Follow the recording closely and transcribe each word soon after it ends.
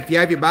if you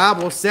have your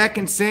Bible,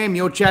 2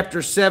 Samuel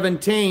chapter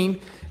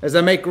 17, as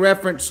I make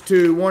reference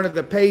to one of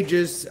the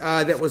pages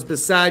that was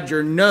beside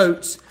your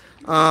notes.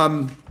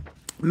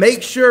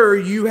 Make sure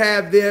you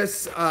have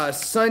this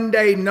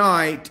Sunday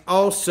night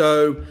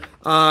also,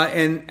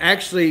 and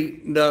actually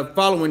the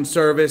following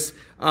service.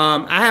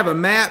 I have a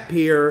map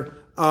here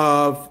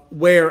of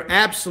where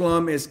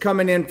Absalom is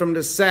coming in from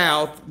the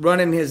south,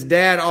 running his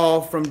dad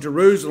off from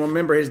Jerusalem.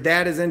 Remember, his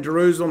dad is in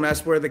Jerusalem.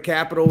 That's where the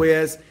capital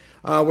is,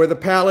 where the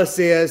palace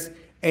is.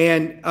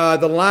 And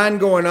the line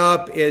going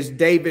up is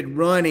David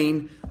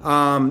running,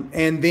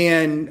 and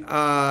then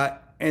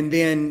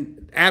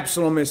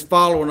Absalom is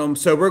following them.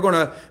 So we're going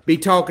to be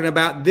talking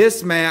about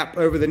this map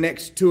over the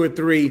next 2 or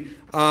 3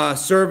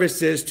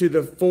 services to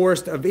the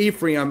forest of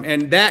Ephraim.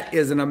 And that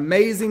is an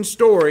amazing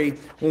story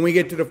when we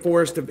get to the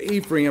forest of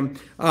Ephraim.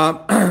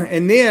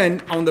 And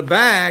then on the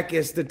back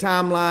is the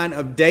timeline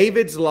of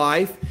David's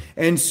life.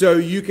 And so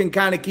you can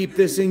kind of keep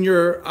this in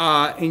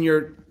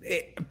your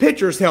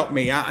pictures help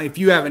me. If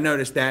you haven't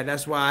noticed that,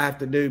 that's why I have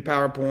to do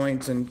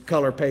PowerPoints and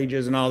color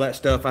pages and all that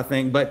stuff, I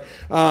think. But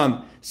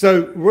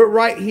so we're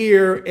right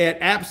here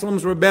at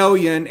Absalom's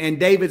rebellion, and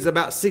David's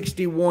about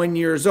 61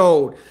 years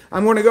old.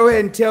 I'm going to go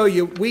ahead and tell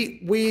you,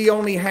 we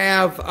only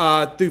have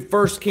through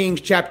 1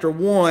 Kings chapter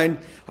 1,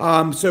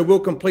 so we'll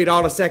complete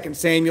all of 2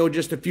 Samuel,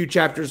 just a few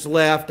chapters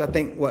left, I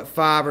think,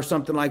 5 or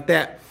something like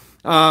that.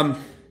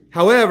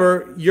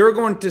 However, you're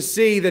going to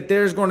see that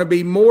there's going to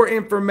be more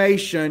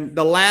information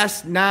the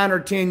last 9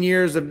 or 10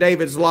 years of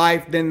David's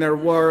life than there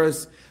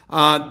was.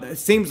 It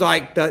seems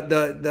like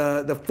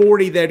the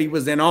 40 that he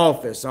was in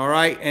office, all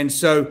right? And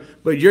so,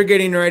 but you're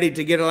getting ready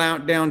to get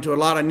down to a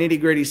lot of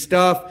nitty-gritty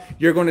stuff.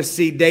 You're going to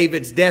see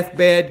David's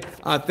deathbed,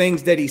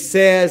 things that he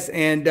says.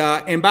 And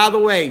by the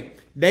way,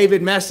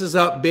 David messes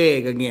up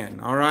big again,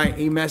 all right?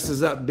 He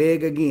messes up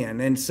big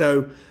again. And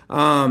so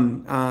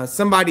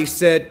somebody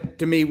said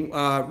to me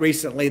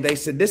recently, they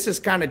said, this has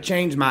kind of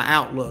changed my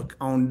outlook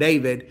on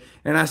David.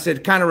 And I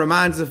said, kind of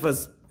reminds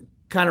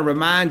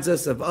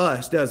us of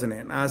us, doesn't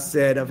it? And I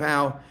said of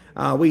how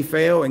we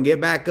fail and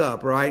get back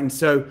up, right? And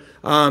so,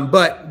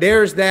 but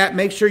there's that.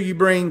 Make sure you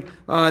bring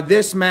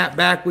this map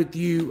back with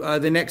you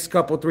the next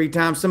couple, 3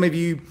 times. Some of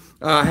you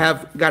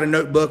have got a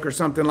notebook or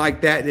something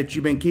like that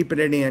you've been keeping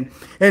it in.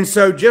 And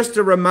so just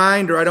a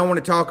reminder, I don't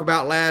want to talk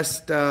about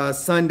last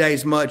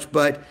Sundays much,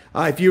 but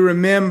if you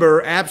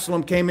remember,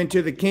 Absalom came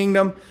into the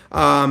kingdom,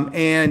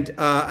 and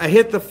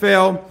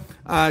Ahithophel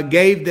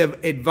gave the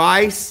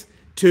advice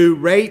to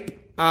rape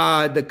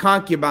the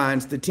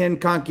concubines, the 10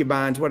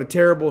 concubines. What a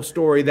terrible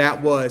story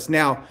that was.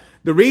 Now,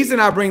 the reason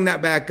I bring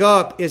that back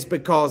up is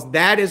because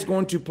that is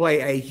going to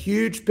play a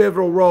huge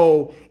pivotal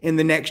role in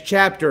the next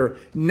chapter,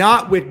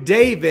 not with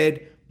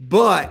David,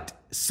 but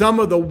some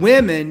of the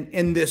women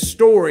in this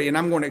story. And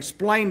I'm going to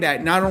explain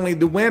that, not only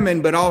the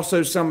women, but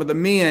also some of the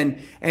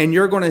men. And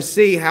you're going to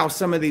see how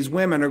some of these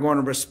women are going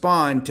to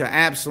respond to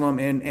Absalom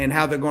and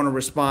how they're going to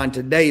respond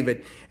to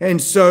David.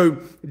 And so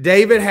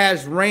David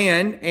has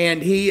ran,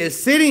 and he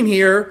is sitting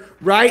here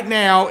right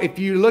now. If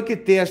you look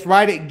at this,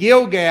 right at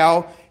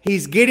Gilgal,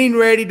 he's getting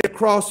ready to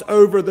cross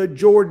over the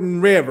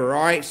Jordan River,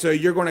 all right? So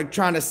you're going to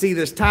try to see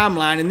this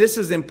timeline, and this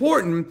is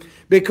important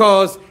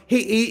because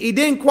he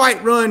didn't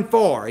quite run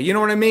far, you know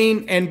what I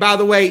mean? And by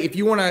the way, if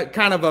you want a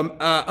kind of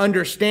a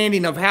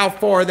understanding of how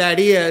far that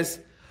is,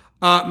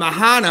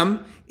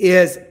 Mahanaim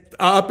is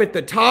up at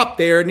the top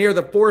there near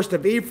the forest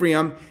of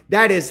Ephraim.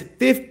 That is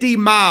 50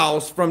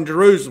 miles from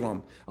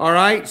Jerusalem. All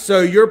right, so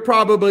you're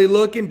probably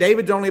looking,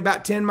 David's only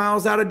about 10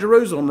 miles out of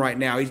Jerusalem right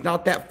now. He's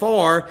not that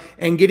far,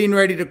 and getting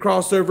ready to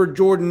cross over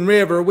Jordan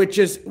River, which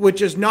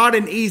is not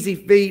an easy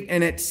feat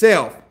in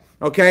itself.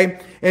 Okay,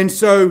 and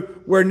so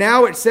we're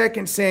now at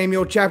 2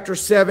 Samuel chapter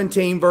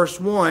 17, verse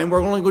 1. We're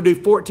only going to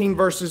do 14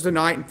 verses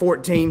tonight and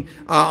 14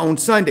 on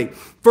Sunday.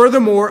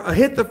 Furthermore,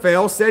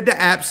 Ahithophel said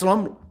to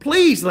Absalom,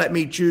 please let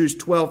me choose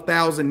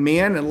 12,000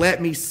 men and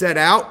let me set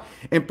out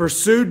and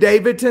pursue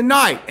David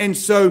tonight. And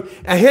so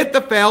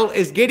Ahithophel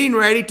is getting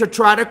ready to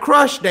try to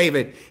crush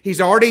David. He's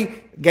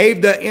already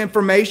gave the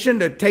information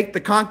to take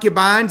the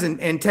concubines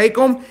and take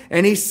them.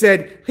 And he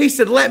said,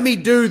 let me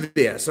do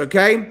this,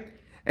 okay?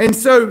 And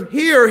so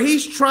here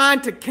he's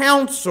trying to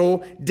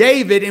counsel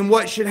David in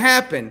what should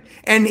happen.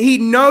 And he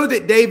knows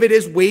that David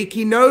is weak.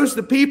 He knows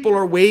the people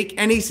are weak.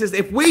 And he says,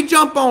 if we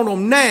jump on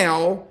them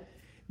now,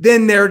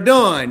 then they're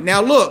done.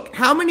 Now look,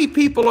 how many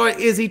people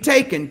is he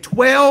taking?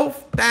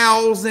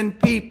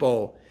 12,000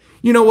 people.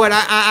 You know what?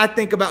 I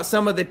think about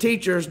some of the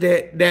teachers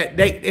that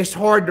it's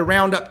hard to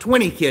round up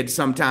 20 kids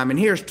sometime. And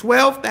here's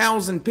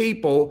 12,000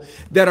 people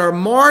that are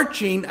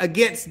marching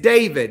against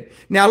David.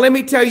 Now, let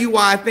me tell you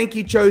why I think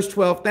he chose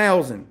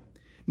 12,000.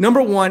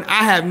 Number one,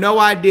 I have no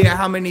idea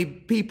how many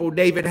people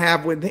David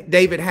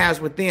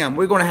has with them.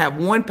 We're going to have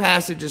one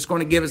passage that's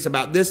going to give us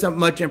about this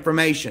much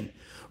information.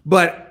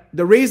 But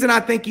the reason I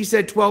think he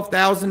said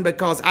 12,000,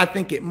 because I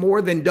think it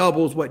more than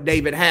doubles what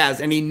David has.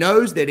 And he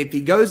knows that if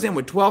he goes in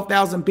with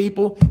 12,000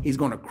 people, he's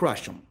going to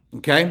crush them.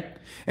 Okay?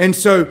 And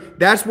so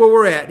that's where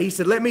we're at. He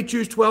said, let me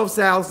choose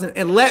 12,000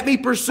 and let me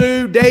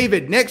pursue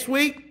David. Next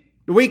week,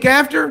 the week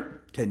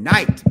after,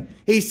 Tonight.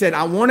 He said,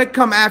 I want to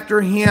come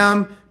after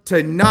him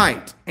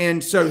tonight.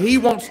 And so he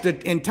wants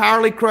to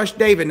entirely crush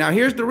David. Now,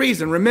 here's the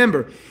reason.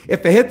 Remember,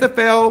 if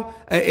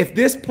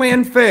this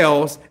plan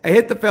fails,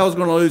 Ahithophel is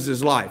going to lose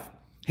his life.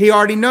 He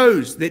already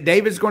knows that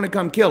David's going to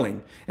come kill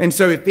him. And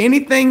so if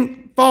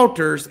anything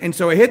falters, and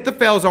so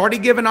Ahithophel's already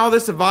given all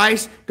this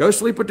advice, go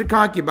sleep with the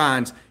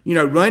concubines,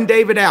 run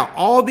David out,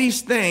 all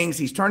these things,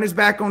 he's turned his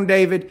back on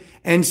David.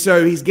 And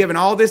so he's given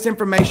all this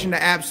information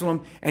to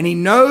Absalom. And he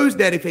knows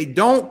that if they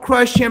don't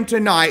crush him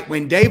tonight,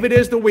 when David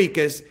is the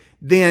weakest,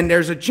 then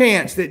there's a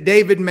chance that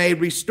David may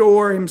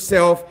restore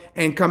himself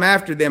and come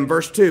after them.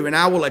 Verse 2, and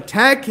I will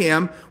attack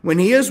him when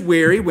he is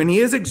weary, when he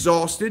is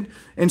exhausted,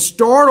 and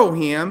startle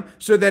him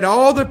so that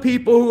all the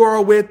people who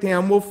are with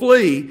him will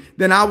flee.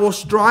 Then I will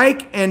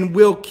strike and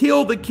will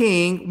kill the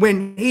king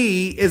when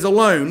he is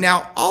alone.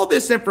 Now, all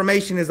this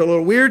information is a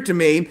little weird to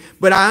me,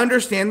 but I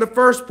understand the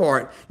first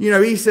part.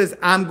 He says,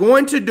 I'm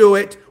going to do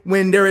it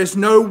when there is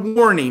no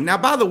warning. Now,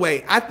 by the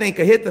way, I think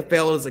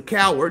Ahithophel is a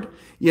coward,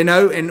 and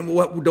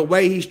the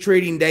way he's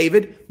treating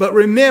David. But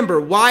remember,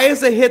 why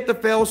is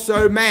Ahithophel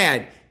so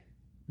mad?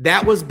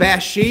 That was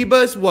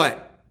Bathsheba's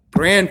what?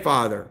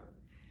 Grandfather.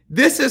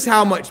 This is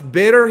how much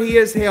bitter he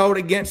has held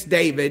against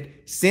David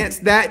since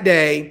that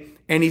day,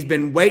 and he's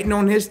been waiting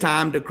on his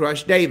time to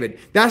crush David.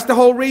 That's the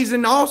whole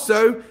reason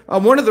also,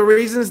 one of the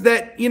reasons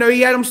that,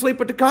 he had him sleep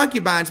with the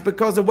concubines,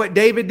 because of what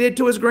David did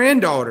to his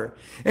granddaughter.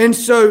 And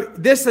so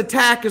this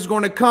attack is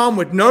going to come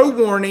with no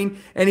warning,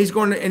 and he's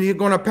going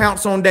to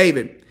pounce on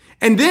David.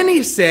 And then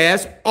he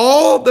says,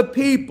 all the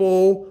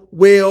people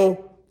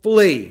will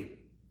flee.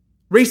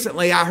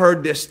 Recently, I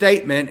heard this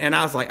statement, and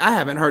I was like, I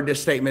haven't heard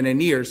this statement in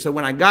years. So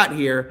when I got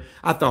here,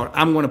 I thought,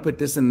 I'm going to put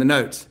this in the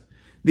notes.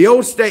 The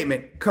old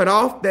statement, cut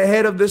off the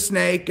head of the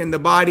snake and the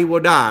body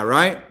will die,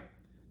 right?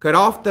 Cut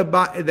off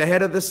the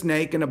head of the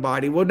snake and the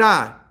body will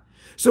die.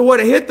 So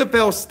what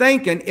Ahithophel's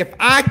thinking, if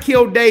I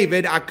kill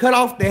David, I cut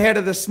off the head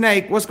of the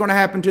snake, what's going to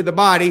happen to the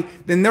body?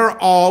 Then they're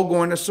all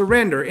going to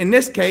surrender. In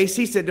this case,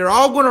 he said they're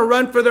all going to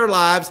run for their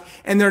lives,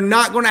 and they're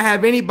not going to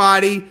have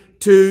anybody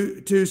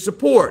to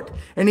support.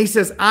 And he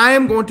says, I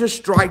am going to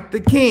strike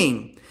the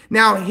king.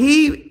 Now,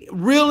 he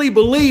really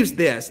believes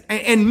this.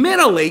 And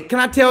mentally, can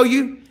I tell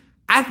you,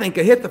 I think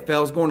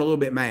Ahithophel is going a little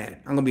bit mad.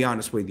 I'm going to be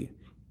honest with you.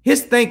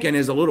 His thinking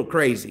is a little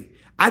crazy.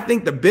 I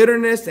think the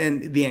bitterness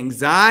and the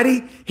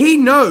anxiety, he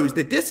knows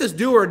that this is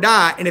do or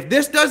die. And if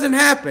this doesn't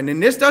happen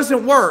and this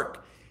doesn't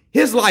work,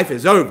 his life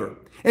is over.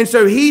 And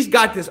so he's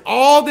got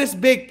all this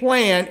big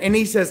plan, and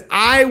he says,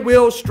 I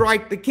will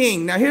strike the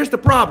king. Now, here's the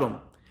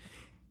problem.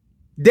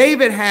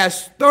 David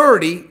has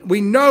 30, we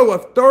know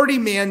of 30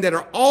 men that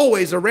are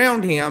always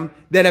around him,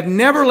 that have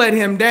never let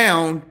him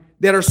down,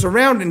 that are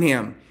surrounding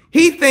him.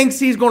 He thinks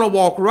he's going to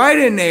walk right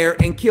in there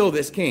and kill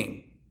this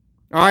king.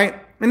 All right?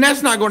 And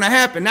that's not going to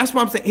happen. That's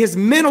what I'm saying. His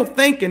mental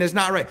thinking is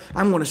not right.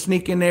 I'm going to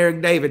sneak in there,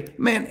 David.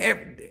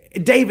 Man,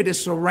 David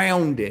is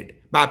surrounded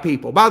by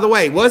people. By the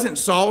way, wasn't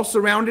Saul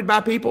surrounded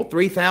by people?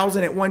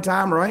 3,000 at one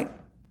time, right?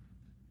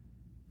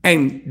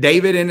 And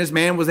David and his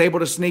man was able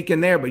to sneak in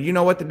there. But you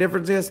know what the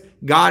difference is?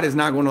 God is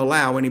not going to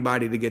allow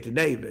anybody to get to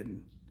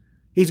David.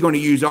 He's going to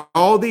use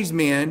all these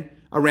men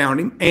around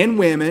him and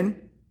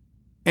women,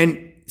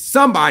 and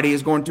somebody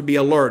is going to be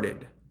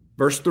alerted.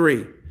 Verse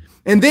 3.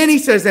 And then he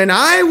says, and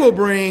I will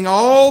bring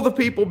all the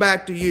people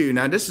back to you.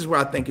 Now, this is where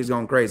I think he's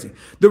going crazy.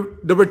 The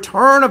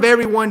return of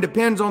everyone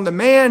depends on the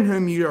man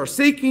whom you are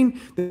seeking.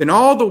 Then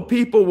all the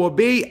people will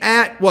be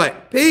at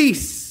what?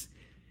 Peace.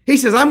 He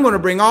says, I'm going to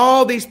bring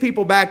all these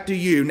people back to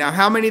you. Now,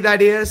 how many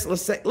that is?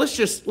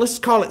 Let's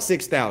call it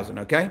 6,000,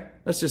 okay?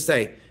 Let's just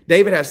say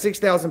David has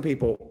 6,000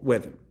 people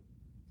with him.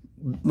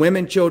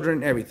 Women,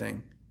 children,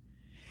 everything.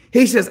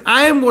 He says,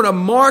 I am going to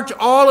march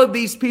all of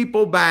these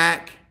people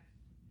back.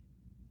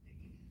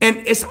 And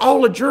it's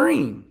all a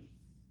dream.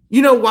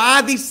 You know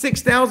why these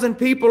 6,000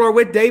 people are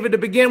with David to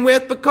begin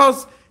with?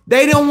 Because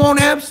they don't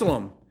want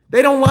Absalom.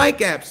 They don't like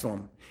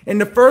Absalom.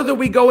 And the further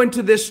we go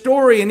into this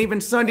story, and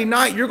even Sunday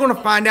night, you're going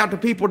to find out the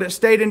people that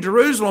stayed in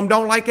Jerusalem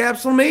don't like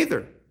Absalom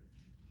either.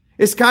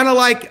 It's kind of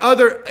like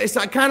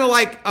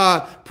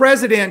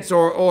presidents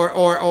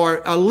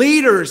or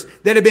leaders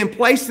that have been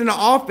placed in the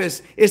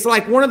office. It's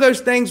like one of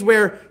those things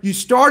where you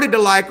started to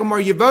like them or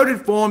you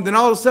voted for them, then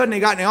all of a sudden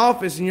they got in the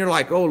office and you're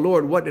like, oh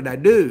Lord, what did I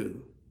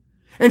do?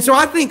 And so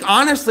I think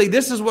honestly,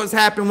 this is what's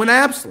happened with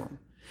Absalom.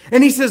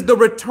 And he says, the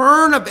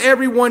return of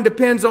everyone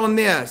depends on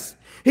this.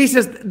 He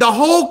says, the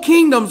whole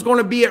kingdom's going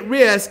to be at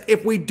risk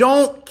if we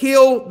don't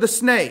kill the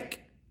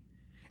snake,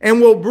 and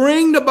we'll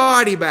bring the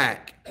body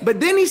back. But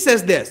then he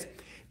says this,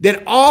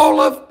 that all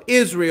of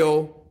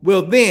Israel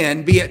will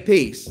then be at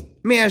peace.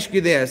 Let me ask you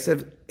this.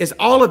 Is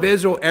all of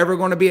Israel ever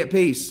going to be at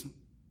peace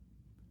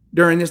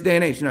during this day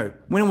and age? No.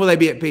 When will they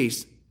be at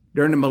peace?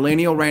 During the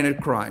millennial reign of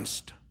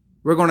Christ.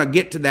 We're going to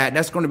get to that.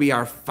 That's going to be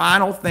our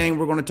final thing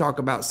we're going to talk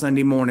about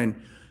Sunday morning.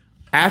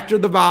 After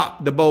the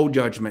bowl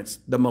judgments,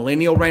 the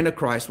millennial reign of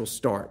Christ will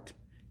start.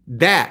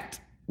 That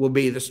will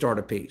be the start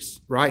of peace,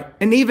 right?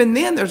 And even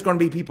then, there's going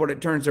to be people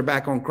that turns their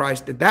back on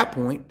Christ at that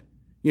point.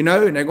 You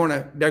know, and they're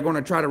going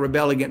to try to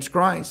rebel against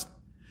Christ.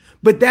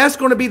 But that's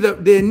going to be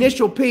the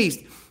initial piece.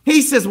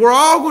 He says, we're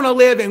all going to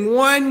live in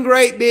one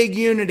great big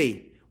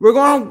unity. We're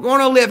going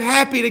to live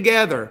happy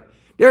together.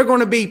 There are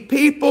going to be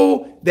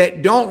people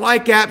that don't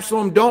like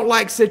Absalom, don't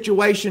like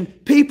situation.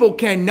 People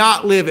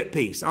cannot live at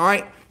peace, all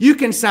right? You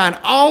can sign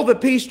all the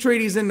peace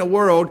treaties in the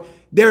world.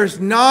 There's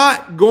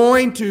not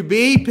going to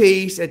be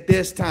peace at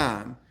this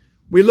time.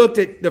 We looked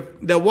at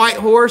the white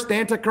horse. The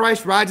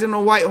Antichrist rides in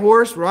a white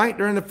horse, right,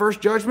 during the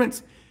first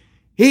judgments.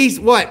 He's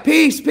what?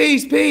 Peace,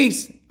 peace,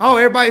 peace. Oh,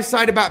 everybody's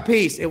excited about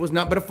peace. It was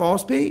nothing but a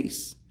false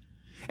peace.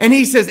 And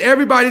he says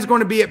everybody's going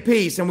to be at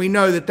peace, and we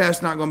know that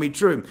that's not going to be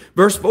true.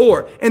 Verse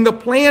 4, and the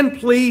plan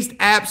pleased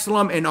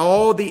Absalom and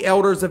all the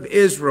elders of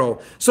Israel.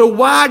 So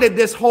why did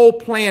this whole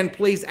plan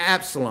please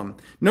Absalom?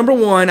 Number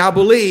one, I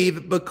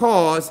believe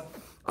because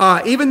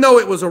even though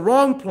it was a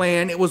wrong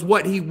plan, it was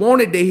what he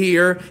wanted to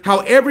hear, how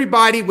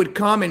everybody would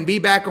come and be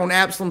back on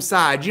Absalom's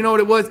side. You know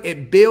what it was?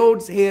 It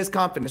builds his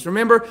confidence.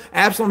 Remember,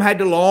 Absalom had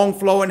the long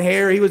flowing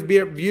hair. He was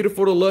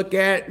beautiful to look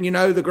at. You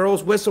know, the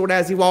girls whistled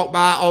as he walked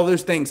by, all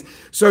those things.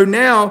 So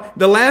now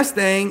the last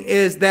thing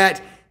is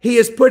that he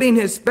is putting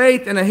his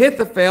faith in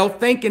Ahithophel,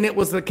 thinking it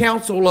was the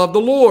counsel of the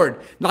Lord,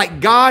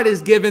 like God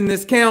is giving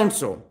this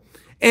counsel.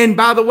 And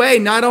by the way,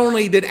 not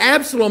only did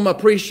Absalom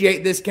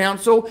appreciate this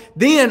counsel,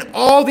 then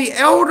all the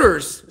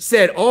elders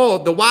said, oh,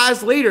 the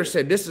wise leader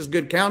said, this is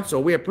good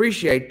counsel. We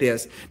appreciate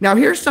this. Now,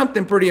 here's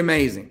something pretty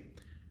amazing.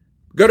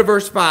 Go to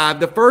verse 5.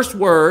 The first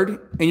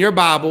word in your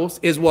Bibles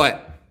is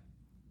what?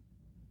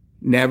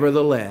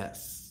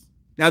 Nevertheless.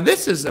 Now,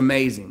 this is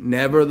amazing.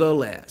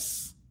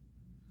 Nevertheless.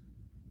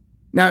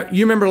 Now,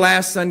 you remember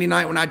last Sunday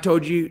night when I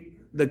told you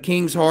the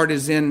king's heart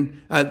is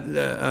in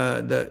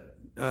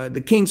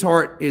the king's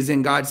heart is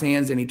in God's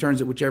hands and he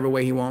turns it whichever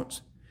way he wants.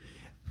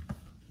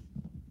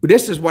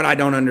 This is what I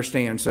don't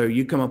understand, so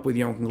you come up with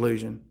your own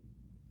conclusion.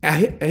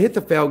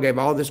 Ahithophel gave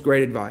all this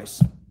great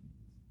advice.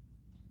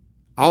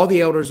 All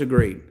the elders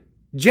agreed.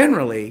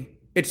 Generally,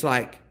 it's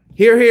like,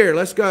 here,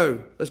 let's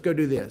go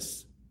do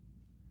this.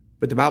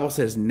 But the Bible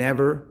says,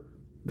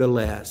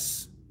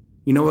 nevertheless.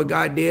 You know what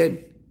God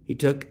did? He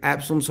took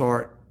Absalom's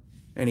heart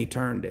and he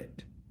turned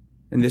it.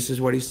 And this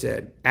is what he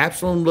said.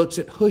 Absalom looks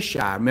at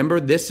Hushai. Remember,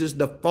 this is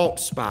the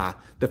false spy,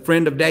 the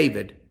friend of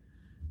David.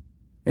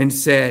 And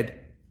said,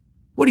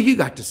 what do you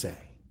got to say?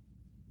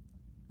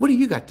 What do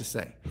you got to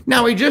say?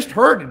 Now, he just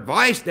heard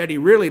advice that he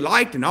really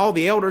liked and all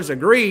the elders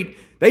agreed.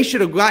 They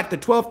should have got the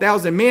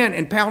 12,000 men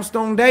and pounced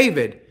on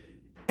David.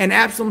 And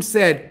Absalom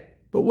said,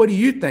 but what do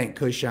you think,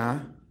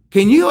 Hushai?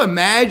 Can you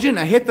imagine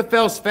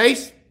Ahithophel's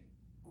face?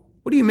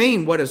 What do you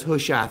mean, what does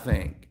Hushai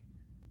think?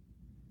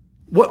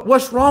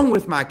 What's wrong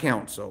with my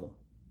counsel?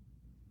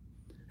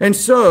 And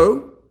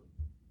so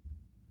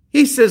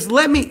he says,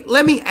 let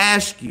me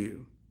ask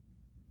you.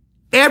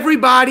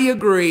 Everybody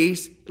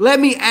agrees. Let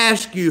me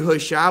ask you,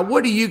 Hushai,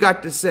 what do you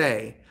got to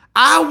say?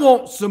 I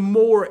want some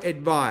more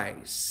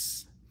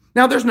advice.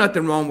 Now, there's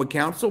nothing wrong with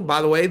counsel.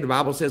 By the way, the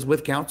Bible says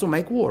with counsel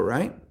make war,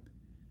 right?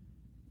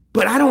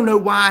 But I don't know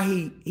why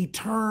he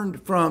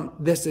turned from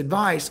this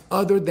advice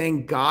other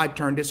than God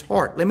turned his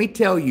heart. Let me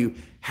tell you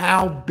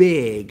how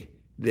big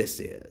this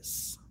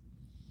is.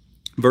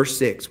 Verse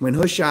 6, when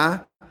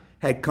Hushai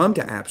had come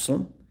to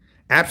Absalom,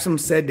 Absalom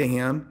said to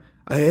him,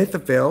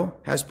 Ahithophel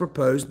has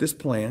proposed this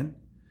plan.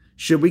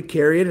 Should we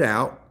carry it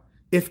out?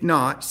 If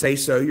not, say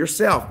so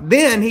yourself.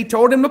 Then he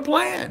told him the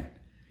plan.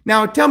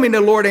 Now tell me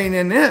the Lord ain't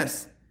in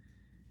this.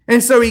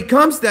 And so he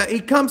comes,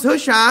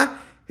 Hushai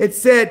had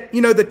said,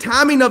 the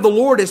timing of the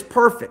Lord is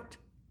perfect.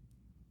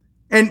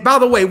 And by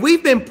the way,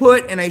 we've been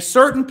put in a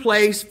certain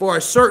place for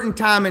a certain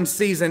time and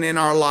season in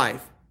our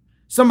life.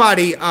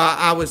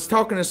 I was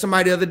talking to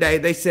somebody the other day.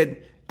 They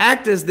said,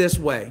 act as this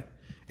way.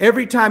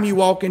 Every time you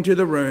walk into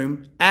the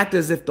room, act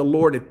as if the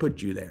Lord had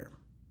put you there.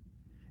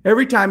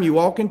 Every time you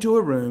walk into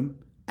a room,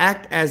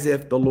 act as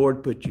if the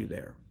Lord put you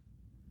there.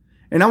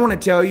 And I want to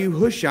tell you,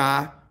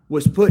 Hushai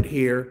was put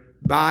here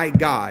by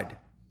God.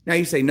 Now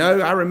you say,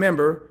 no, I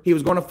remember he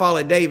was going to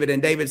follow David,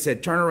 and David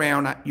said, turn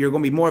around, you're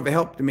going to be more of a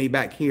help to me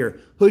back here.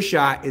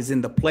 Hushai is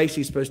in the place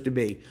he's supposed to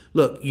be.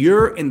 Look,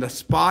 you're in the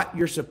spot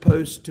you're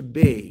supposed to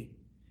be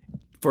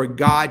for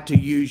God to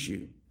use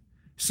you.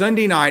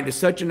 Sunday night is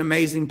such an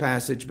amazing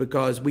passage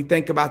because we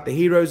think about the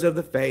heroes of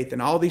the faith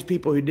and all these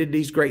people who did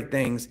these great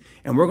things.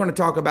 And we're going to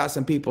talk about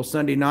some people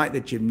Sunday night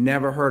that you've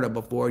never heard of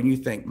before. And you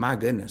think, my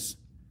goodness,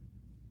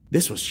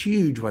 this was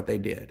huge what they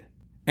did.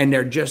 And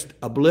they're just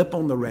a blip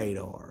on the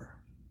radar.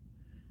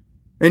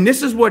 And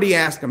this is what he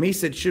asked him. He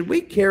said, should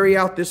we carry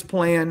out this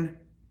plan?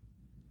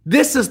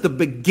 This is the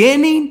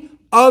beginning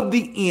of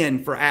the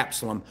end for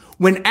Absalom.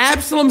 When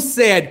Absalom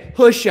said,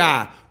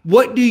 Hushai,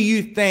 what do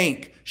you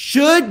think?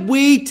 Should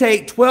we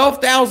take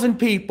 12,000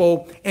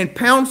 people and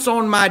pounce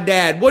on my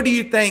dad? What do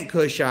you think,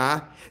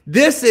 Hushai?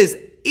 This is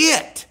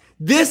it.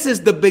 This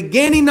is the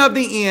beginning of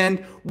the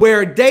end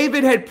where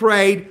David had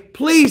prayed,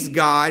 please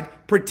God,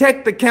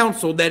 protect the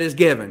counsel that is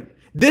given.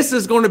 This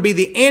is going to be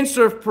the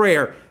answer of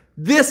prayer.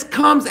 This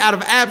comes out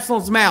of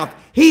Absalom's mouth.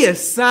 He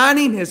is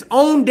signing his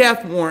own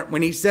death warrant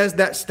when he says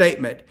that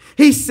statement.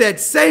 He said,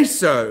 say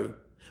so.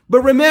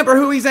 But remember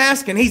who he's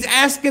asking. He's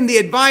asking the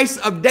advice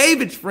of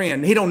David's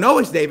friend. He don't know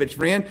it's David's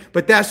friend,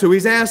 but that's who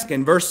he's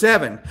asking. Verse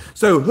 7.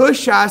 So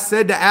Hushai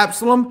said to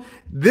Absalom,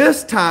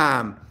 this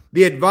time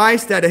the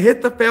advice that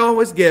Ahithophel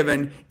was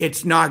given,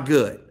 it's not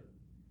good.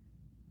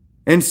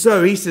 And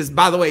so he says,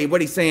 by the way,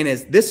 what he's saying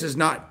is, this is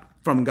not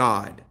from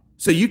God.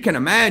 So you can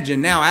imagine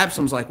now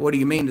Absalom's like, what do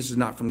you mean this is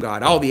not from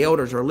God? All the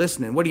elders are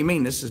listening. What do you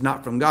mean this is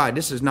not from God?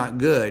 This is not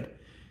good.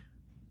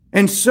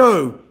 And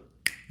so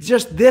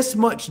just this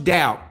much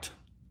doubt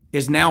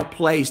is now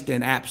placed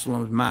in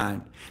Absalom's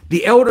mind.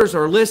 The elders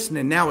are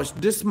listening. Now it's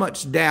this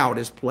much doubt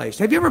is placed.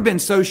 Have you ever been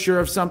so sure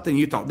of something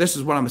you thought, this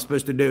is what I'm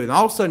supposed to do? And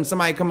all of a sudden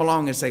somebody come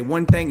along and say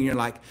one thing and you're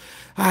like,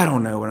 I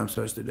don't know what I'm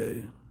supposed to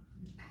do.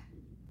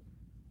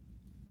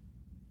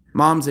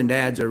 Moms and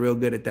dads are real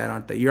good at that,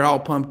 aren't they? You're all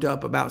pumped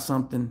up about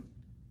something.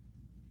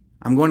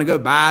 I'm going to go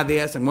buy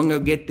this. I'm going to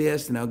go get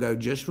this. And they'll go,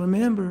 just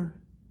remember.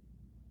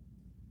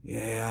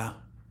 Yeah,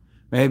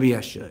 maybe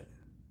I should.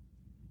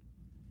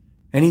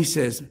 And he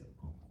says,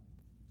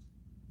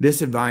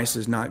 this advice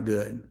is not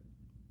good.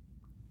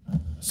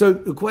 So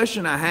the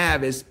question I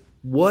have is,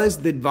 was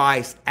the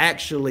advice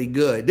actually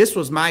good? This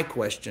was my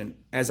question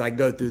as I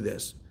go through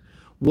this.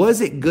 Was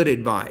it good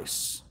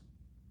advice?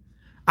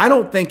 I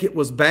don't think it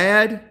was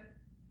bad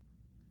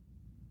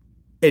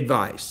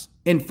advice.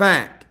 In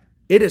fact,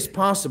 it is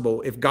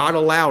possible, if God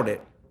allowed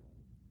it,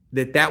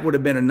 that would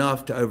have been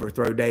enough to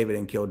overthrow David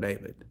and kill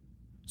David.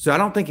 So I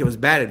don't think it was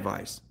bad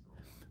advice.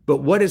 But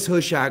what is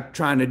Hushai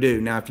trying to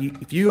do? Now,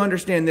 if you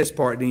understand this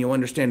part, then you'll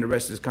understand the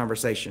rest of this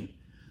conversation.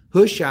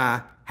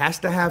 Hushai has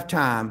to have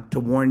time to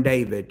warn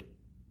David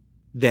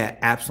that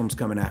Absalom's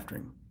coming after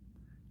him.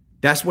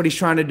 That's what he's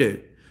trying to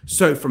do.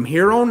 So from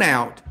here on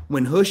out,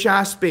 when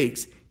Hushai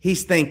speaks,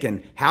 he's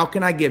thinking, how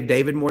can I give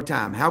David more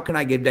time? How can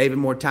I give David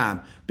more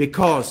time?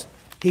 Because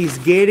he's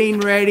getting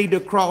ready to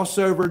cross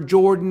over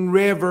Jordan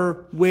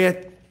River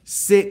with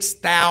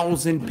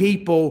 6,000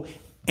 people,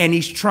 and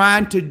he's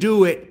trying to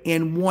do it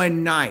in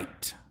one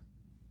night.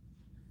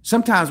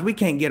 Sometimes we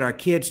can't get our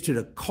kids to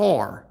the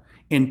car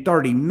in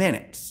 30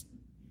 minutes,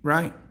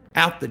 right?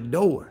 Out the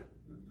door.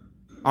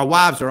 Our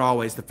wives are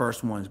always the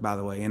first ones, by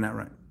the way, isn't that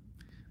right?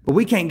 But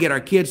we can't get our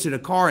kids to the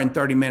car in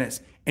 30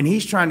 minutes, and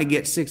he's trying to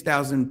get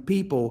 6,000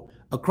 people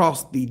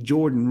across the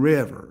Jordan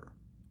River.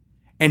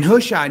 And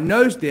Hushai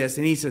knows this,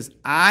 and he says,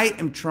 I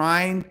am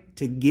trying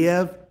to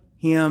give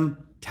him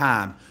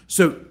time.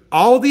 So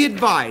all the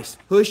advice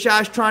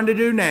Hushai's trying to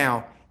do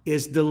now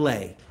is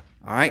delay.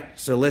 All right,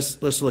 so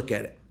let's look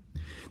at it.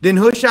 Then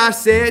Hushai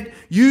said,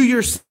 you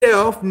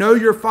yourself know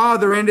your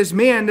father and his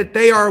men, that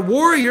they are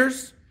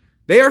warriors.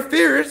 They are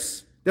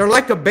fierce. They're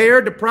like a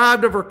bear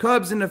deprived of her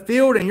cubs in the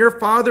field, and your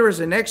father is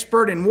an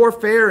expert in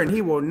warfare, and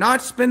he will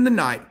not spend the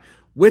night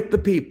with the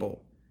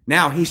people.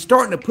 Now, he's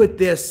starting to put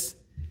this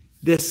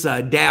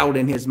doubt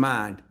in his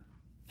mind.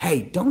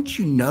 Hey, don't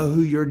you know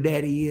who your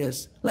daddy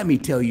is? Let me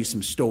tell you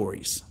some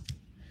stories.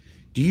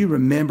 Do you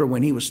remember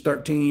when he was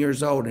 13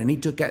 years old and he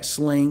took that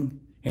sling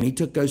and he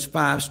took those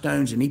 5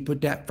 stones and he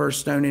put that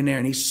first stone in there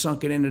and he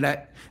sunk it into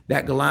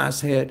that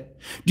Goliath's head?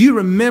 Do you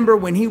remember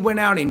when he went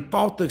out and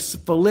fought the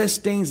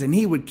Philistines and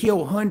he would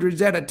kill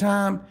hundreds at a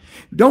time?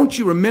 Don't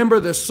you remember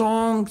the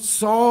song,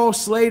 Saul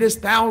slayed his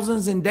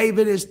thousands and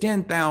David his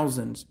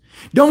 10,000s?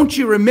 Don't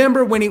you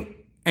remember when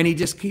he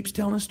just keeps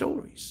telling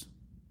stories.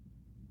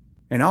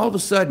 And all of a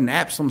sudden,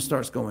 Absalom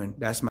starts going,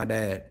 that's my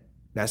dad.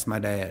 That's my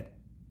dad.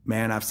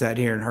 Man, I've sat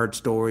here and heard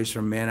stories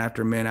from men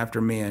after men after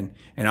men.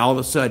 And all of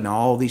a sudden,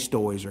 all these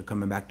stories are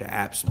coming back to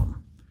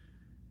Absalom.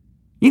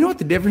 You know what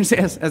the difference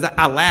is? As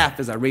I laugh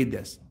as I read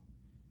this.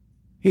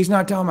 He's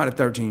not talking about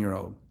a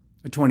 13-year-old,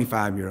 a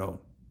 25-year-old,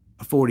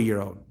 a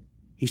 40-year-old.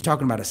 He's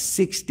talking about a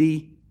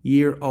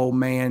 60-year-old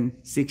man,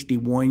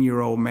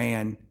 61-year-old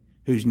man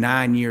who's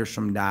 9 years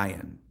from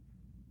dying.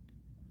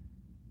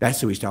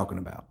 That's who he's talking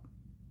about.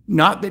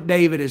 Not that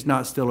David is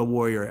not still a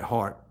warrior at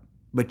heart,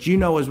 but you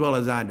know as well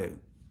as I do,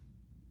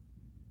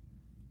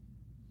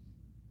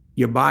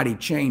 your body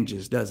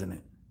changes, doesn't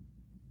it?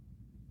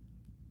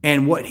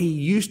 And what he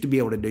used to be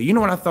able to do, you know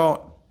what I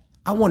thought?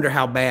 I wonder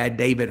how bad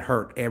David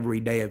hurt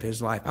every day of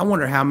his life. I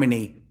wonder how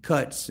many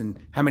cuts and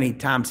how many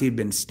times he'd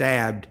been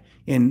stabbed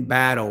in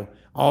battle,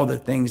 all the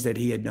things that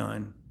he had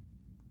done.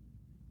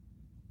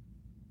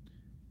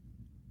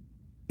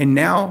 And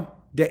now,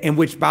 in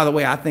which, by the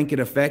way, I think it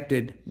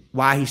affected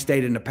why he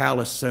stayed in the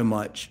palace so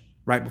much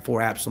right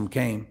before Absalom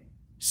came.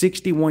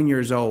 61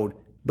 years old,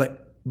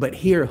 but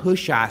here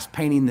Hushai is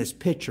painting this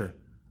picture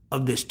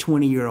of this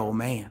 20-year-old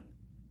man,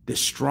 this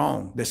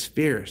strong, this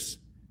fierce,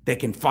 that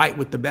can fight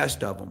with the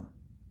best of them.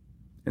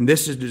 And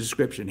this is the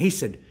description. He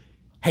said,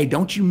 hey,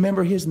 don't you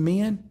remember his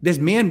men? This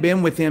men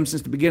been with him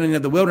since the beginning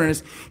of the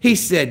wilderness. He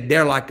said,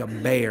 they're like a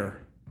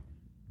bear.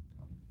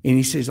 And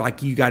he says,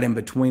 like you got in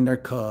between their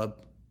cub.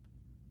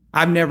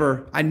 I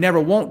never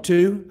want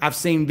to. I've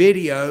seen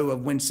video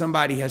of when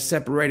somebody has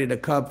separated a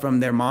cub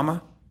from their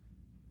mama.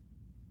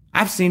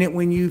 I've seen it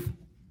when you've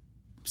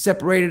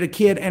separated a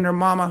kid and her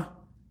mama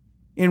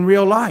in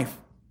real life.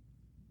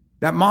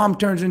 That mom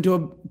turns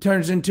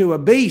into a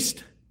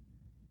beast.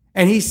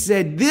 And he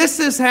said,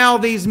 this is how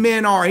these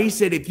men are. He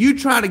said, if you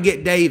try to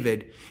get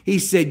David, he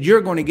said,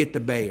 you're going to get the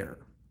bear.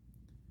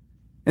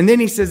 And then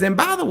he says, and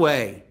by the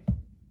way,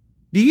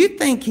 do you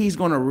think he's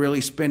going to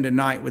really spend a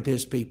night with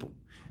his people?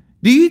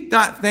 Do you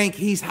not think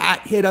he's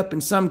hid up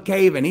in some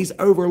cave and he's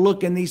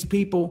overlooking these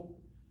people?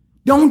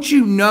 Don't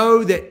you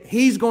know that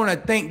he's going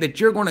to think that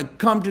you're going to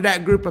come to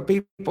that group of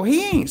people?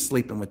 He ain't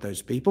sleeping with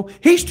those people.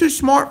 He's too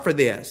smart for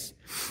this.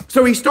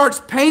 So he starts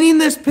painting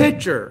this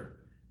picture.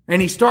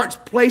 And he starts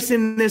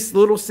placing this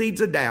little seeds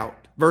of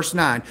doubt. Verse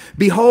 9,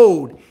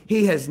 behold,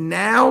 he has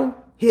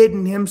now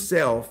hidden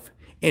himself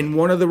in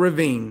one of the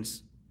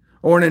ravines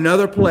or in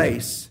another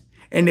place.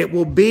 And it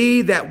will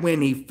be that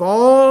when he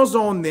falls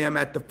on them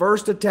at the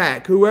first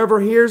attack,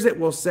 whoever hears it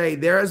will say,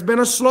 there has been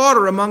a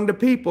slaughter among the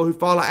people who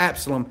follow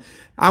Absalom.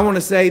 I want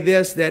to say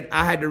this, that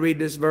I had to read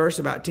this verse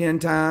about 10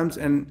 times,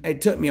 and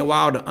it took me a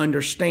while to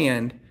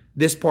understand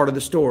this part of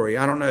the story.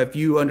 I don't know if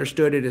you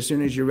understood it as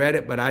soon as you read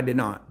it, but I did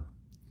not.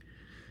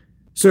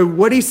 So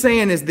what he's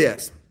saying is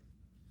this.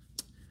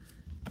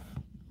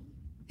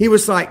 He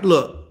was like,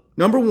 look,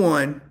 number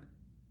one,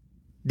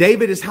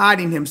 David is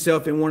hiding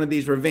himself in one of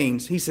these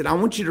ravines. He said, I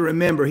want you to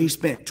remember he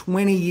spent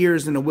 20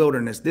 years in the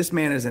wilderness. This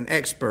man is an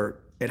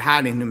expert at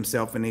hiding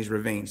himself in these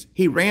ravines.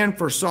 He ran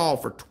for Saul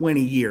for 20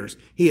 years.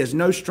 He is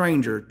no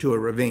stranger to a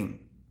ravine.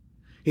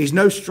 He's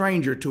no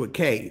stranger to a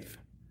cave.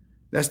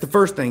 That's the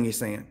first thing he's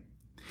saying.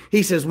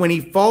 He says, when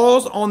he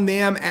falls on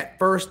them at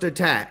first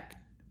attack,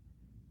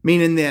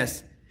 meaning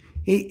this,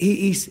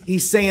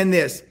 He's saying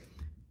this,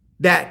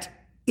 that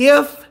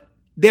if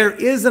there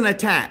is an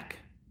attack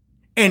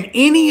and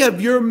any of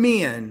your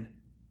men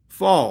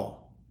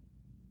fall,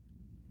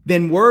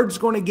 then word's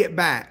going to get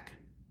back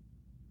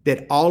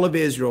that all of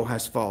Israel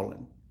has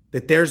fallen,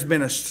 that there's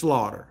been a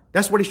slaughter.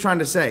 That's what he's trying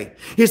to say.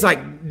 He's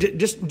like,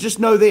 just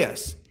know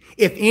this.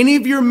 If any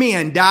of your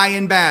men die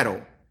in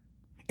battle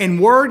and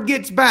word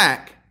gets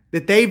back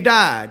that they've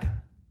died,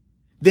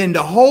 then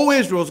the whole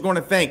Israel is going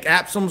to think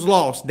Absalom's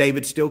lost,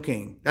 David's still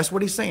king. That's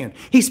what he's saying.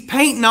 He's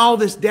painting all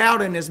this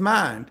doubt in his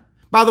mind.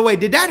 By the way,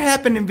 did that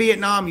happen in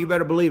Vietnam? You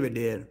better believe it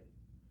did.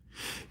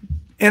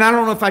 And I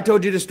don't know if I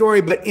told you the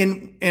story, but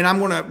and I'm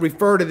going to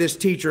refer to this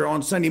teacher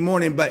on Sunday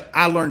morning, but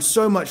I learned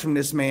so much from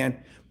this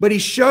man. But he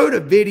showed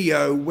a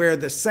video where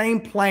the same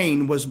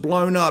plane was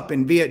blown up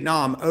in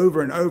Vietnam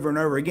over and over and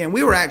over again.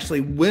 We were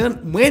actually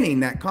winning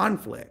that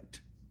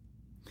conflict.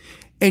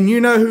 And you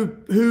know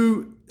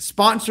who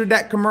sponsored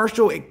that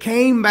commercial? It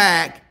came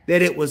back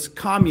that it was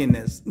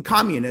communists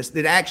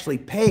that actually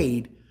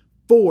paid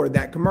for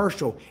that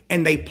commercial.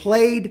 And they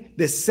played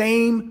the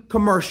same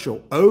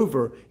commercial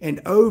over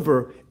and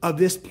over of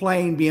this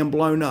plane being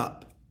blown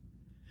up.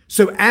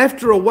 So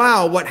after a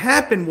while, what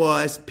happened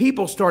was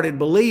people started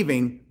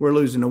believing we're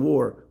losing a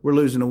war, we're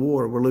losing a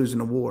war, we're losing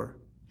a war.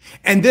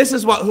 And this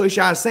is what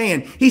Hushai is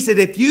saying. He said,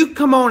 if you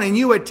come on and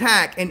you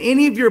attack and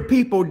any of your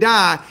people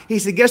die, he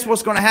said, guess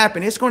what's going to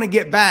happen? It's going to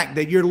get back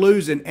that you're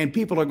losing and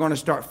people are going to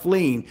start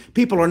fleeing.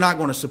 People are not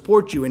going to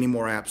support you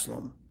anymore,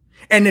 Absalom.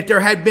 And that there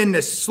had been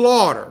this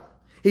slaughter.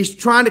 He's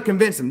trying to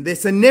convince them.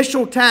 This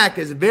initial attack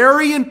is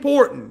very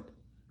important.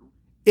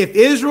 If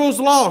Israel's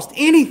lost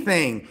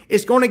anything,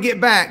 it's going to get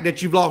back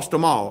that you've lost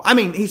them all. I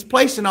mean, he's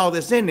placing all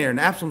this in there and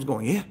Absalom's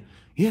going,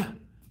 yeah,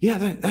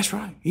 that's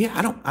right. Yeah,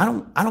 I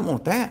don't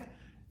want that.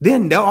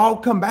 Then they'll all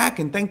come back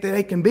and think that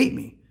they can beat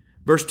me.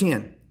 Verse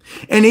 10.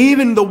 And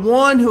even the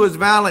one who is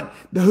valiant,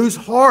 whose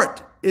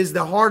heart is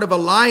the heart of a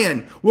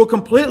lion, will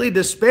completely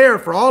despair,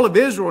 for all of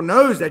Israel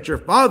knows that your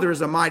father is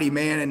a mighty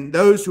man, and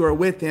those who are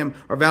with him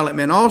are valiant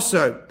men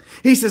also.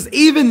 He says,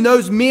 even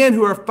those men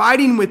who are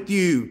fighting with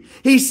you,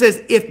 he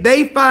says, if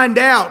they find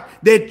out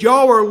that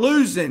y'all are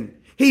losing,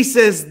 he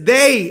says,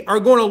 they are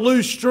going to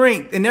lose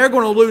strength and they're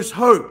going to lose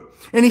hope.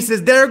 And he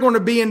says, they're going to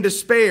be in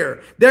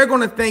despair. They're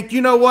going to think,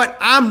 you know what?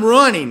 I'm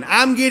running.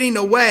 I'm getting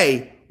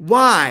away.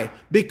 Why?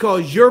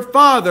 Because your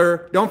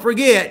father, don't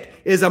forget,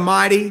 is a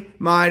mighty,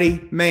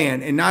 mighty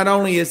man. And not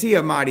only is he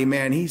a mighty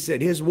man, he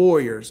said his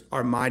warriors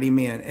are mighty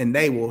men, and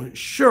they will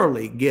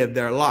surely give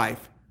their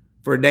life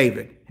for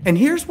David. And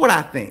here's what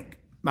I think,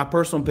 my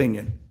personal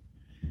opinion.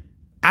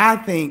 I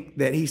think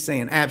that he's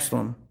saying,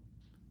 Absalom,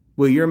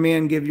 will your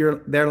men give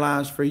their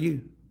lives for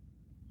you?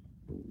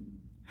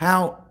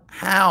 How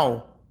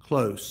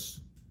close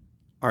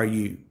are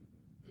you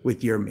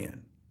with your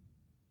men?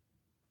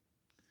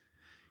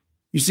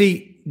 You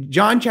see,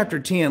 John chapter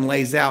 10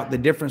 lays out the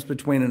difference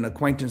between an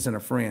acquaintance and a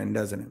friend,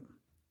 doesn't it?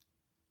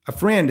 A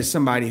friend is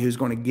somebody who's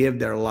going to give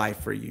their life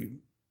for you,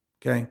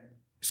 okay?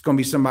 It's going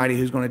to be somebody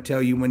who's going to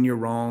tell you when you're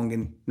wrong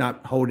and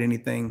not hold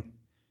anything.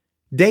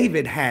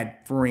 David had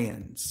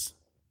friends.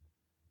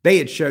 They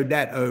had showed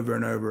that over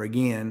and over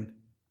again.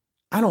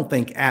 I don't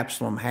think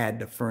Absalom had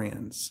the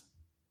friends.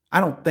 I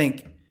don't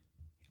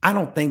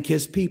think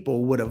his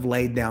people would have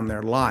laid down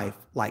their life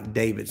like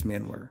David's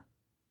men were.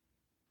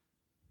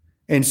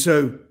 And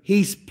so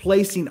he's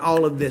placing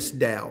all of this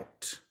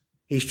doubt.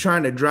 He's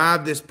trying to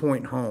drive this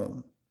point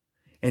home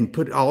and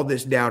put all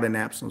this doubt in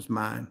Absalom's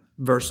mind.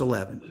 Verse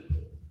 11.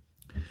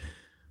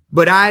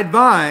 But I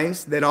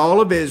advise that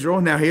all of Israel,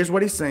 now here's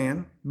what he's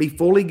saying. be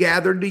fully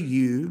gathered to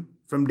you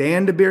from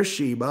Dan to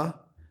Beersheba,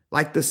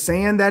 like the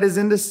sand that is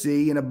in the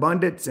sea, in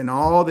abundance in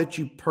all that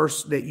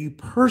you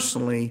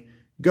personally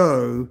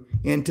go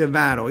into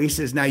battle. He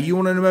says, now you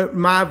want to know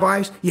my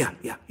advice? Yeah.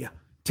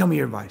 Tell me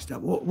your advice.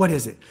 What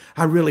is it?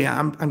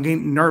 I'm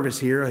getting nervous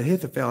here.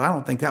 Ahithophel, I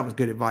don't think that was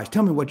good advice.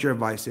 Tell me what your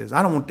advice is.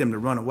 I don't want them to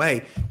run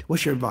away.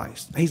 What's your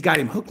advice? He's got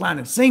him hook, line,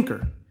 and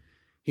sinker.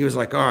 He was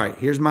like, all right,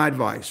 here's my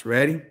advice.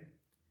 Ready?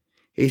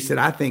 He said,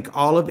 I think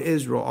all of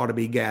Israel ought to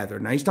be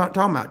gathered. Now, he's not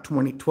talking about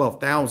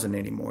 12,000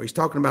 anymore. He's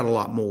talking about a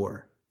lot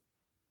more.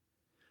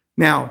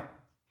 Now,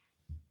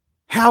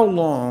 how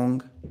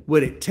long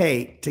would it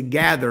take to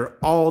gather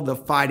all the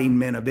fighting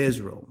men of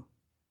Israel?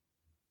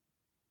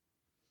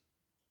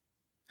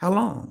 How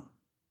long?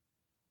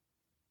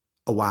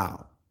 A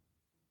while.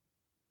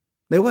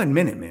 They wasn't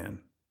Minutemen.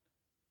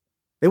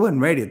 They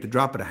wasn't ready at the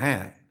drop of a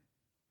hat.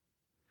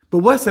 But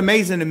what's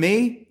amazing to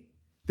me,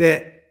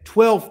 that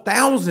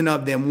 12,000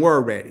 of them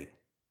were ready,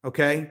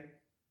 okay?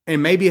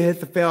 And maybe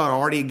Ahithophel had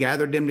already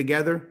gathered them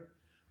together,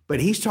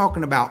 but he's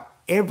talking about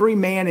every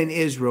man in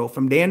Israel,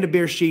 from Dan to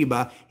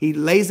Beersheba. He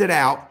lays it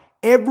out.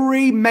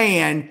 Every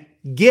man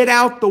get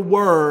out the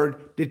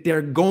word that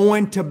they're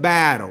going to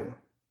battle.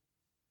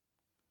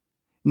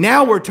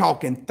 Now we're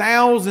talking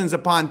thousands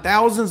upon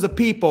thousands of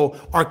people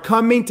are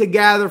coming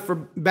together for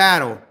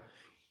battle.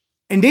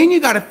 And then you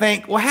got to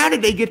think, well, how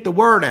did they get the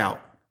word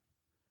out?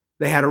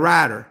 They had a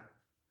rider.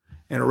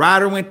 And a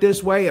rider went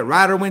this way, a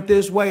rider went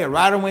this way, a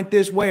rider went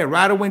this way, a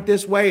rider went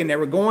this way, and they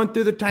were going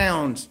through the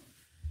towns.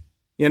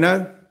 You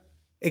know,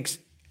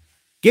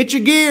 get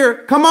your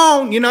gear, come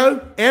on,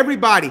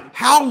 everybody.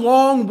 How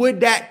long would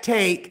that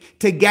take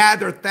to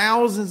gather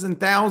thousands and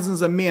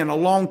thousands of men? A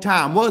long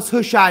time. What's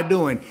Hushai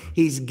doing?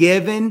 He's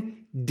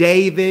giving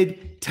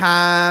David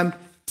time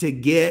to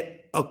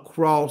get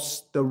across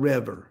the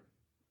river.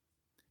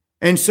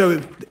 And so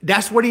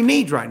that's what he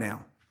needs right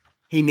now.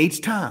 He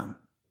needs time.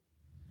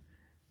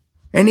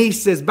 And he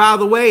says, by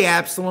the way,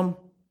 Absalom,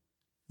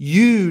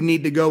 you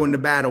need to go into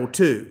battle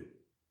too.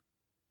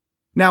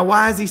 Now,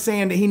 why is he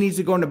saying that he needs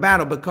to go into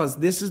battle? Because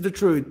this is the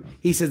truth.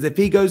 He says if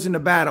he goes into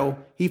battle,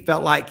 he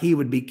felt like he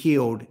would be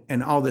killed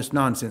and all this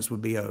nonsense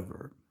would be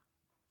over.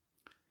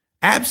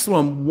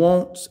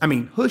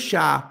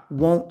 Hushai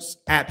wants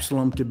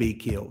Absalom to be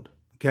killed,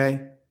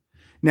 okay?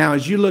 Now,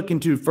 as you look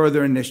into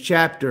further in this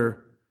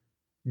chapter,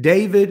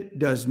 David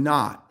does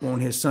not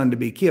want his son to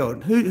be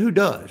killed. Who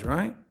does,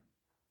 right?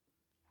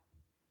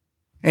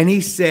 And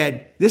he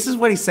said, this is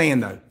what he's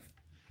saying though.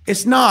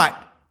 It's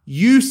not,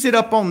 you sit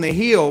up on the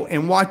hill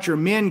and watch your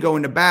men go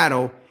into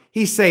battle.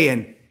 He's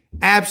saying,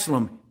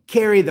 Absalom,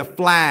 carry the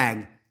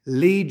flag,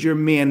 lead your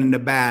men into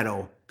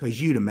battle,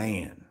 because you the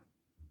man.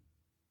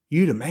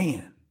 You the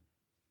man.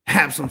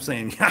 Absalom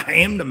saying, I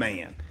am the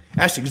man.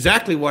 That's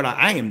exactly what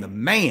I am, the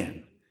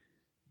man.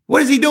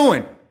 What is he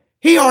doing?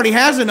 He already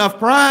has enough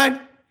pride.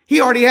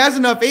 He already has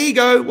enough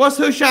ego. What's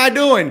Hushai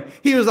doing?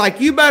 He was like,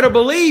 you better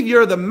believe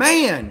you're the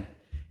man.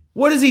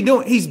 What is he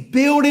doing? He's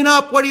building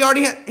up what he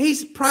already has.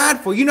 He's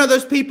prideful. You know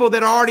those people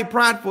that are already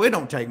prideful? It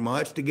don't take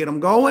much to get them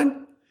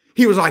going.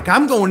 He was like,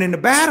 I'm going into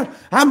battle.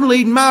 I'm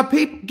leading my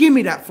people. Give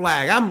me that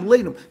flag. I'm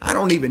leading them. I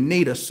don't even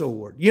need a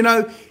sword.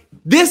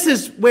 This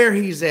is where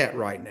he's at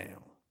right now.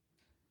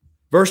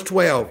 Verse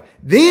 12,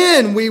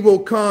 then we will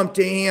come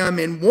to him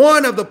in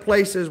one of the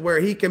places where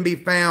he can be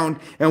found,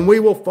 and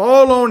we will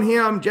fall on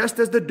him just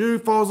as the dew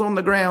falls on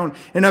the ground,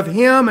 and of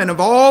him and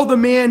of all the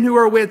men who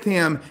are with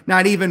him,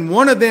 not even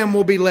one of them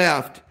will be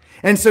left.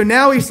 And so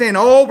now he's saying,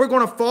 we're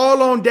going to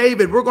fall on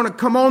David. We're going to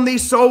come on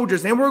these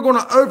soldiers, and we're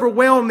going to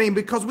overwhelm them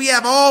because we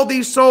have all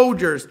these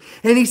soldiers.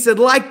 And he said,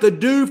 like the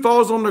dew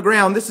falls on the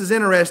ground. This is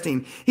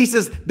interesting. He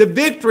says, the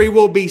victory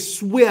will be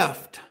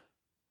swift,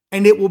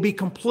 and it will be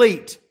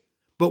complete.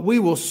 But we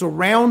will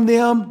surround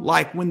them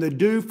like when the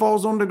dew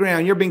falls on the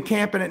ground. You ever been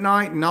camping at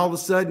night and all of a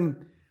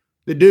sudden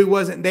the dew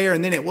wasn't there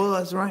and then it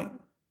was, right?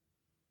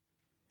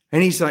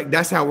 And he's like,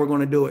 that's how we're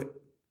going to do it.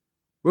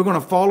 We're going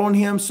to fall on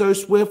him so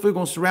swift. We're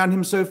going to surround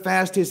him so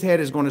fast his head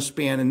is going to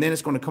spin and then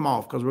it's going to come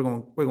off because we're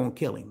going to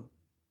kill him.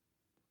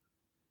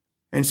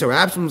 And so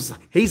Absalom's,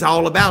 he's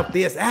all about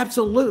this.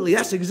 Absolutely.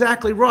 That's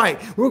exactly right.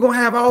 We're going to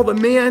have all the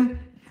men.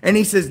 And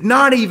he says,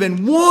 not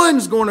even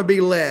one's going to be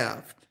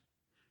left.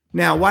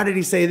 Now, why did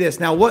he say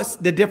this? Now, what's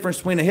the difference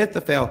between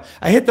Ahithophel?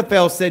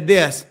 Ahithophel said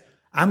this,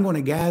 I'm going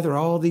to gather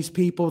all these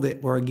people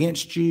that were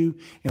against you,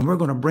 and we're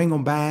going to bring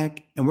them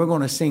back, and we're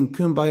going to sing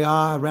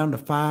Kumbaya around the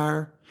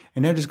fire,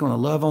 and they're just going to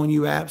love on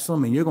you,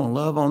 Absalom, and you're going to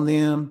love on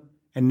them,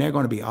 and they're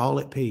going to be all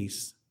at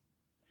peace.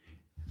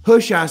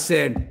 Hushai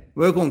said,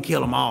 we're going to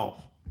kill them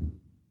all.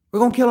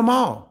 We're going to kill them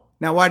all.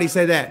 Now, why did he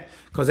say that?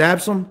 Because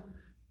Absalom,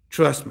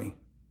 trust me,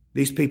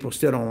 these people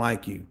still don't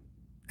like you.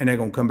 And they're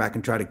going to come back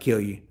and try to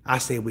kill you. I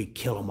say we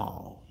kill them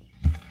all.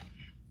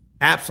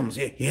 Absalom's,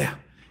 yeah,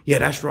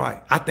 that's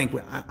right. I think,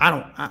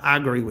 I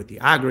agree with you.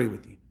 I agree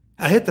with you.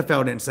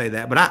 Ahithophel didn't say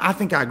that, but I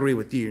think I agree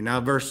with you.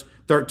 Now, verse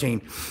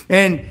 13.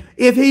 And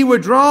if he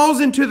withdraws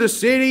into the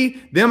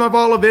city, them of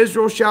all of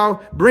Israel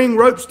shall bring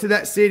ropes to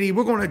that city.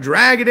 We're going to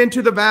drag it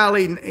into the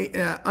valley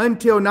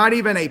until not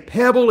even a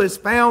pebble is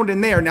found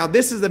in there. Now,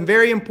 this is a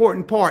very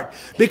important part,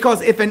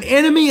 because if an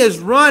enemy is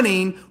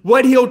running,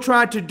 what he'll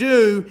try to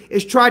do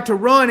is try to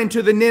run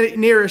into the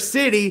nearest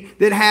city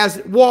that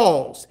has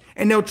walls.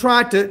 And they'll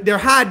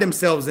hide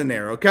themselves in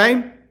there,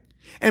 okay?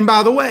 And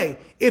by the way,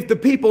 if the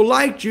people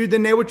liked you,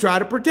 then they would try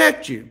to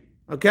protect you,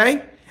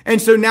 okay?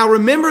 And so now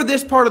remember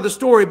this part of the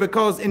story,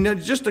 because in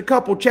just a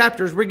couple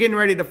chapters, we're getting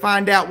ready to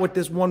find out what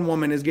this one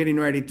woman is getting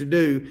ready to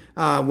do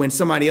when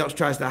somebody else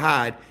tries to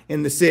hide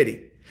in the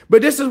city.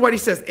 But this is what he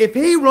says. If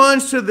he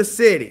runs to the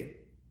city,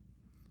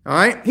 all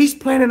right, he's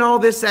planning all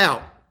this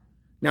out.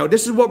 Now,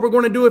 this is what we're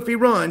going to do if he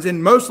runs.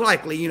 And most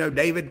likely,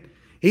 David,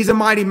 he's a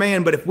mighty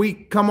man, but if we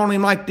come on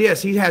him like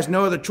this, he has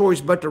no other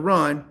choice but to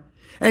run.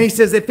 And he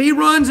says, if he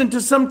runs into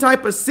some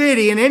type of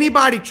city and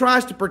anybody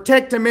tries to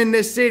protect him in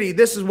this city,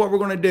 this is what we're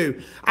going to do.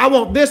 I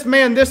want this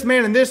man,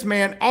 and this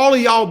man. All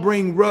of y'all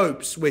bring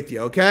ropes with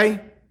you,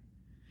 okay?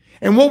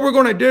 And what we're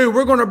going to do,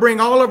 we're going to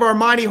bring all of our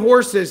mighty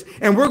horses,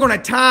 and we're going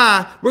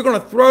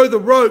to throw the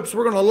ropes.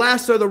 We're going to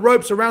lasso the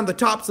ropes around the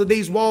tops of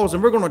these walls,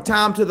 and we're going to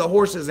tie them to the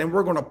horses, and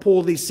we're going to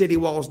pull these city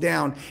walls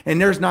down.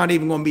 And there's not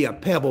even going to be a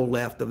pebble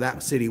left of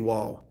that city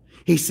wall.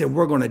 He said,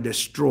 we're going to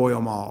destroy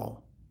them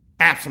all.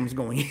 Absalom's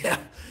going, yeah,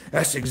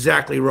 that's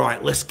exactly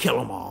right. Let's kill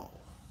them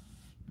all.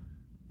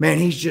 Man,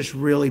 he's just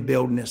really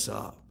building this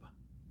up.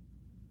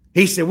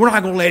 He said, we're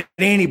not going to let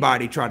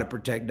anybody try to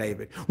protect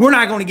David. We're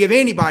not going to give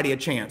anybody a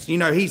chance.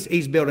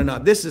 He's building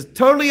up. This is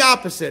totally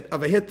opposite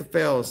of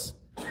Ahithophel's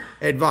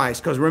advice.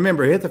 Because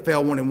remember,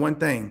 Ahithophel wanted one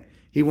thing.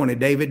 He wanted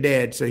David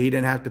dead so he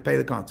didn't have to pay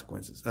the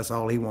consequences. That's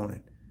all he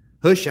wanted.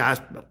 Hushai,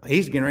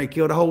 he's getting ready to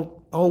kill the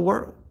whole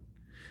world.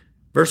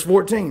 Verse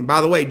 14, by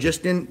the way,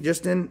 just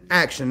in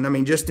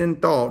action, just in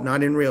thought,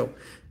 not in real.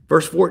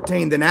 Verse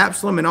 14, then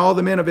Absalom and all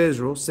the men of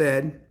Israel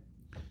said,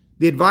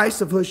 the advice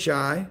of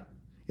Hushai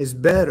is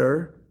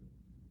better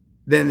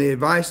than the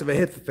advice of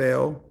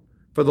Ahithophel,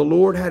 for the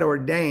Lord had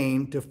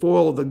ordained to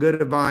foil the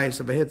good advice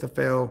of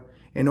Ahithophel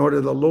in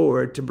order the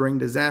Lord to bring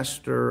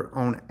disaster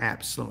on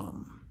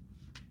Absalom.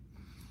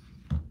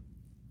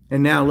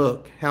 And now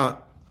look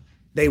how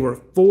they were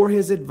for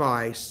his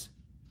advice,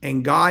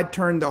 and God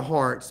turned the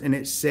hearts, and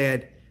it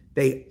said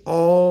they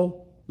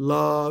all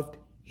loved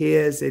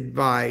his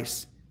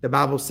advice. The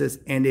Bible says,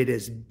 and it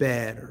is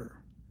better.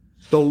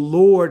 The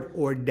Lord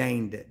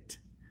ordained it.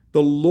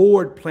 The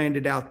Lord planned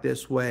it out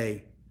this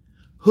way.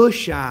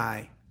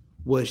 Hushai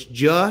was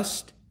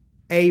just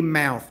a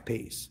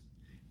mouthpiece.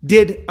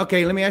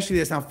 Okay, let me ask you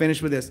this, and I'll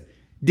finish with this.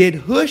 Did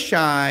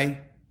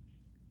Hushai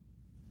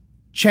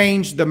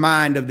change the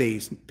mind of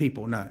these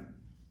people? No.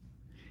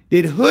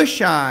 Did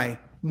Hushai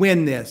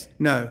win this?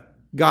 No,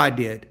 God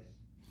did.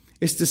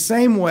 It's the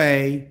same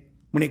way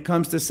when it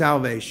comes to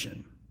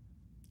salvation.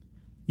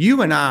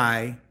 You and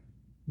I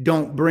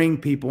don't bring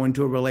people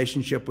into a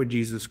relationship with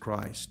Jesus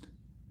Christ.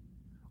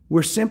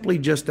 We're simply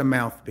just a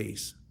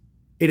mouthpiece.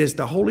 It is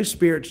the Holy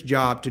Spirit's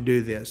job to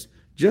do this.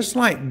 Just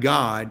like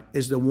God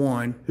is the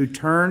one who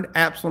turned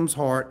Absalom's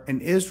heart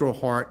and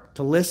Israel's heart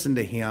to listen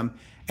to him.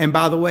 And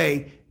by the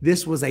way,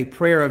 this was a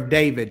prayer of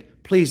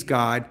David. Please,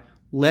 God,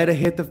 let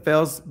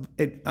Ahithophel's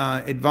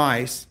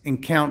advice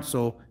and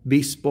counsel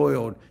be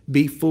spoiled,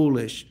 be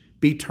foolish,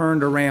 be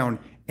turned around.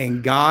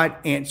 And God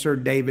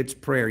answered David's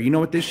prayer. You know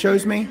what this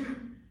shows me?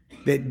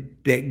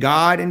 That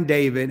God and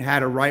David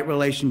had a right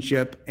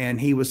relationship,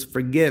 and he was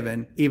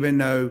forgiven, even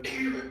though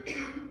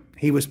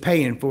he was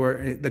paying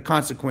for the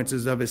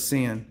consequences of his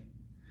sin.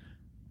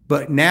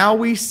 But now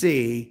we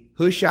see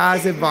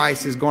Hushai's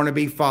advice is going to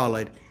be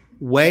followed.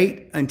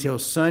 Wait until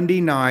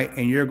Sunday night,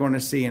 and you're going to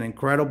see an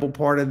incredible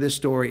part of this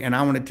story. And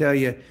I want to tell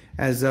you,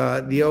 as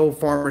the old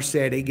farmer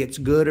said, it gets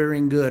gooder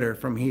and gooder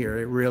from here.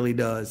 It really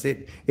does.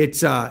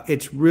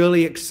 It's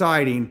really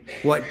exciting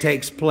what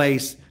takes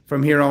place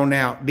from here on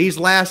out. These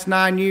last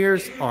 9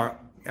 years are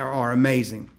amazing.